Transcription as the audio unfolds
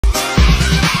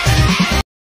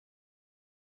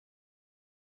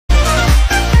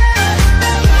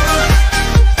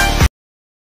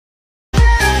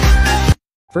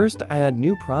First, I add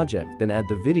new project, then add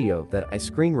the video that I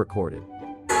screen recorded.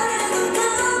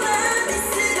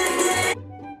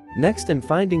 Next, I'm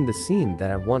finding the scene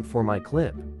that I want for my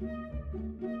clip.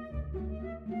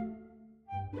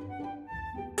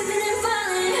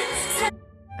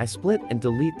 I split and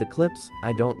delete the clips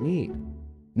I don't need.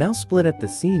 Now split at the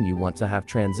scene you want to have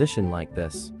transition like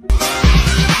this.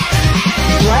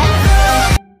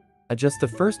 Adjust the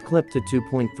first clip to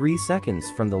 2.3 seconds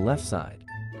from the left side.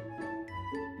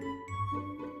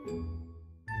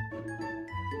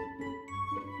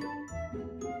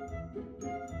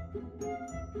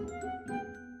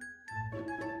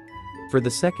 For the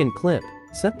second clip,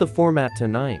 set the format to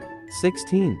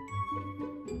 9:16.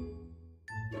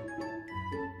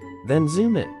 Then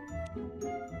zoom it.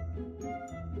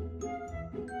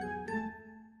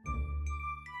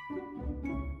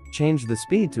 Change the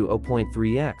speed to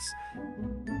 0.3x.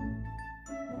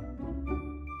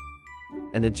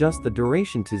 And adjust the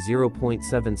duration to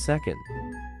 0.7 seconds.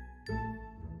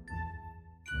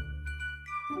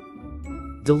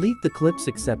 Delete the clips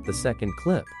except the second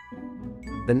clip.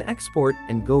 Then export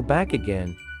and go back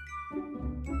again.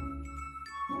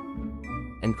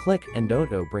 And click and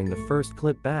auto bring the first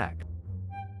clip back.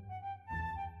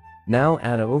 Now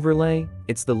add an overlay.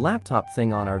 It's the laptop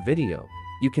thing on our video.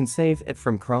 You can save it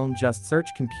from Chrome, just search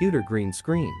computer green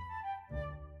screen.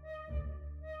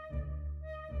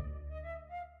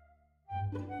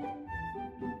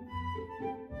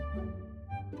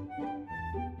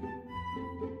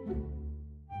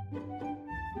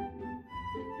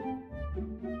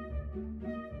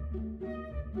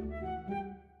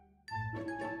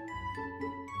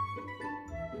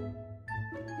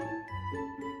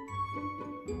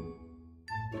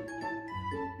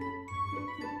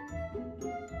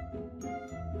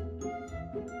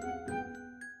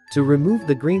 To remove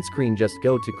the green screen, just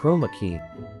go to Chroma key.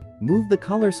 Move the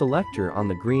color selector on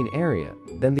the green area,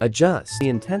 then adjust the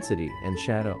intensity and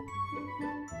shadow.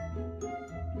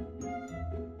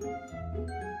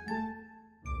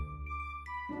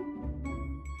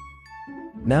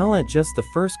 Now adjust the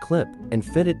first clip and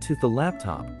fit it to the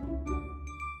laptop.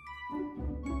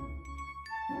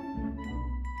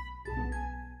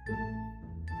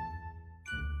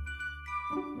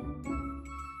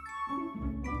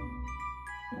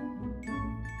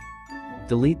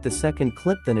 Delete the second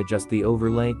clip, then adjust the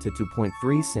overlay to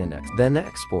 2.3 cents, then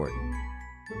export.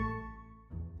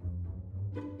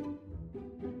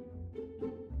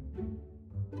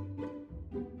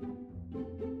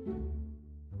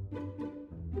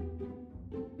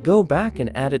 Go back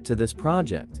and add it to this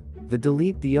project, then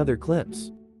delete the other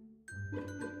clips.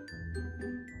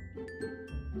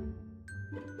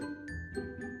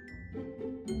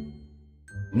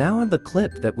 Now add the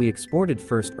clip that we exported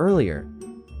first earlier.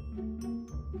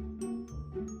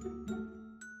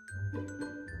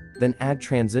 Then add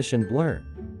transition blur.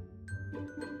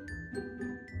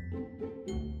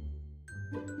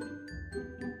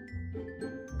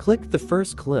 Click the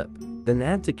first clip, then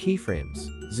add to keyframes.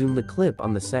 Zoom the clip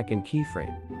on the second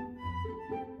keyframe.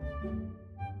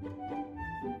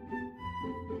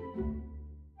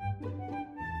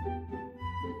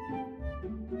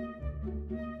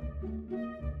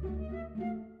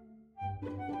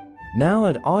 Now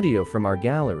add audio from our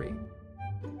gallery.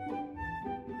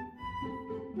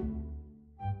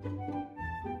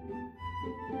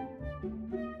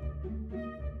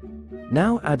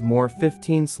 Now add more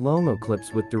 15 slow-mo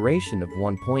clips with duration of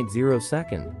 1.0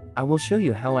 second. I will show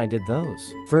you how I did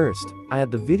those. First, I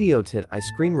add the video that I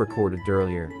screen recorded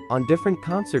earlier on different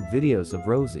concert videos of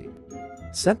Rosie.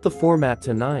 Set the format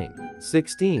to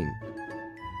 9:16.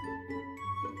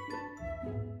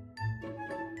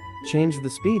 Change the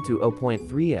speed to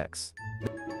 0.3x.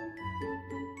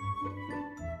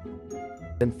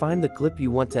 Then find the clip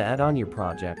you want to add on your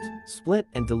project, split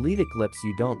and delete clips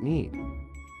you don't need.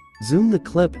 Zoom the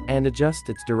clip and adjust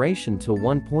its duration to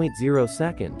 1.0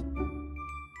 second.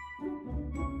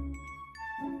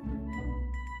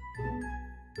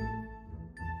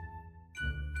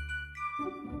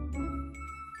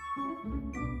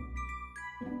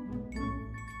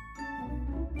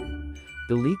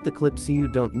 Delete the clips you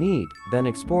don't need, then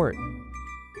export.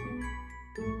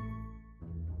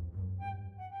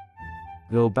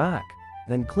 Go back,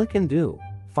 then click Undo.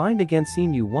 Find again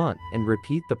scene you want and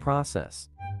repeat the process.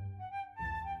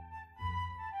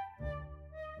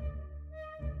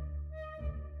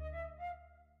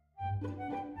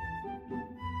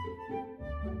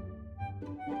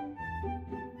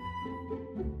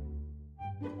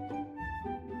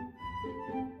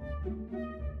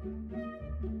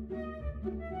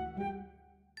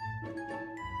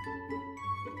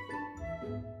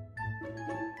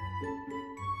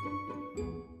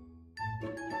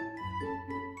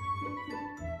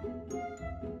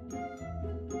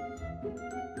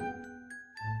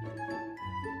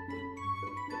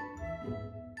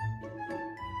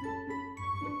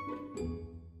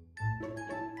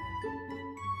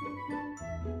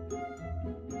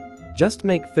 Just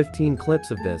make 15 clips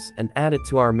of this and add it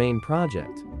to our main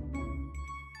project.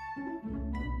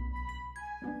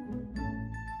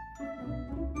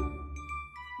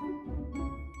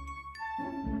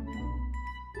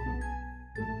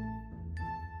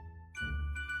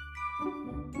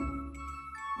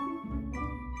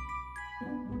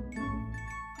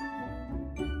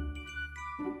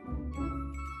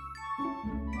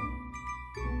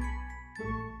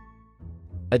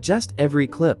 Adjust every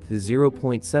clip to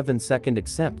 0.7 second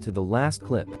except to the last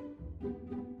clip.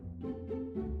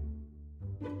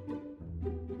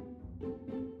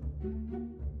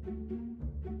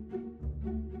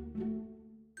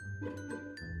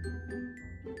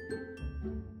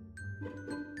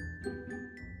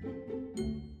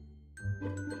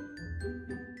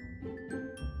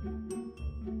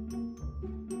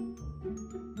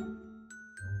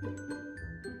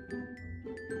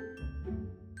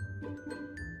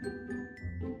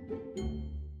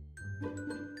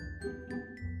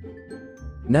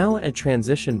 Now add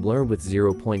transition blur with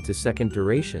 0.2 second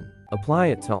duration. Apply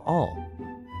it to all.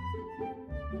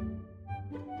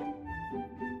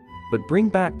 But bring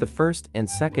back the first and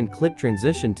second clip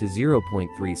transition to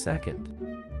 0.3 second.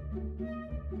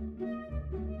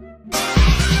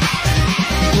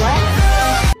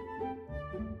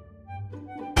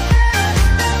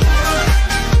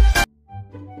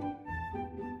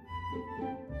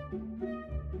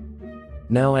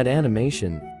 Now add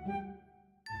animation.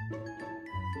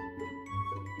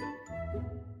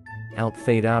 Out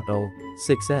fade out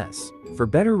 6s. For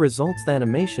better results, the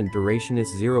animation duration is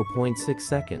 0.6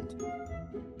 second.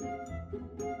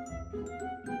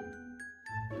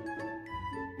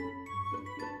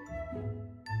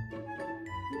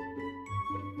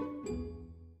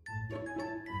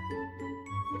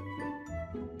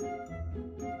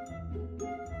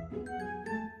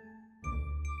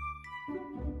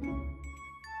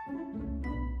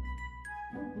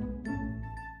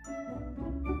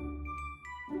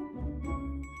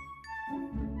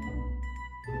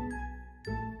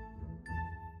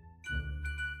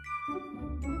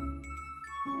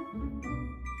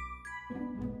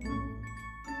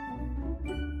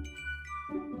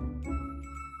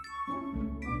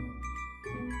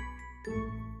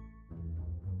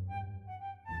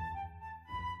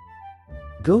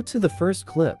 Go to the first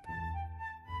clip.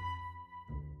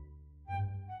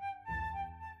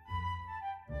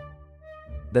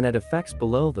 Then add effects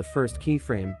below the first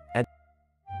keyframe. Add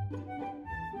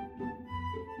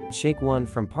Shake 1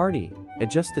 from Party.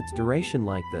 Adjust its duration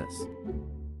like this.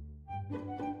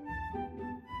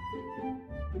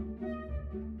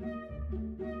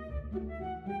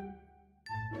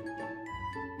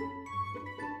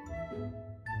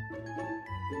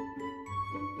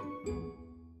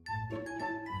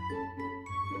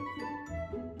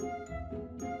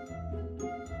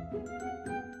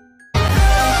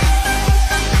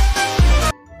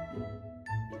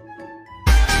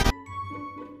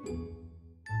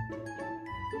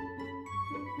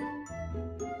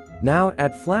 Now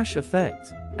add flash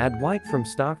effect. Add white from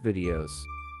stock videos.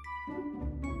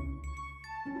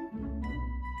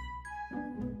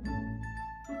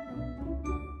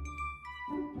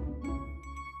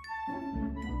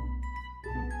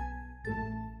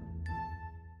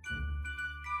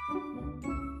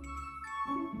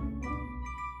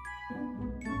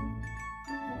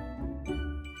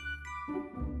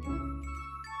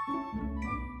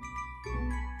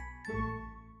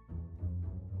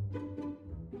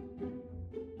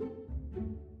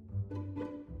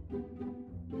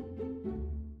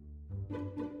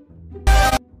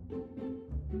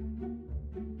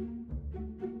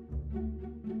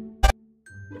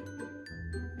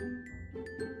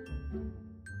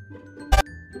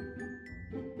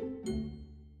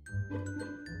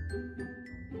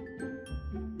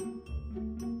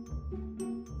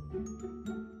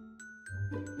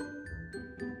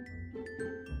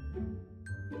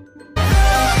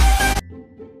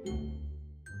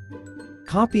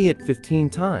 Copy it 15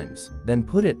 times, then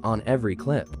put it on every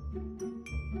clip.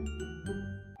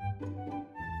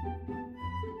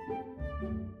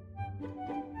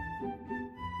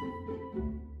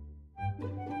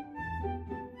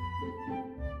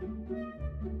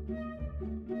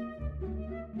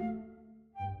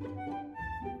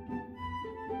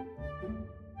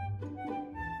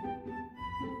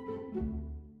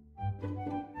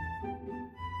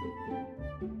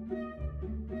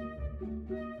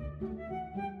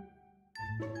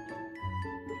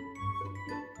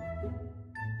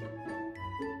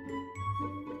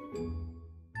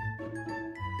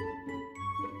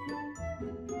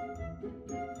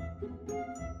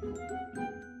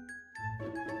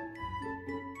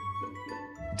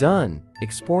 Done.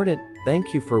 Export it.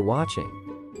 Thank you for watching.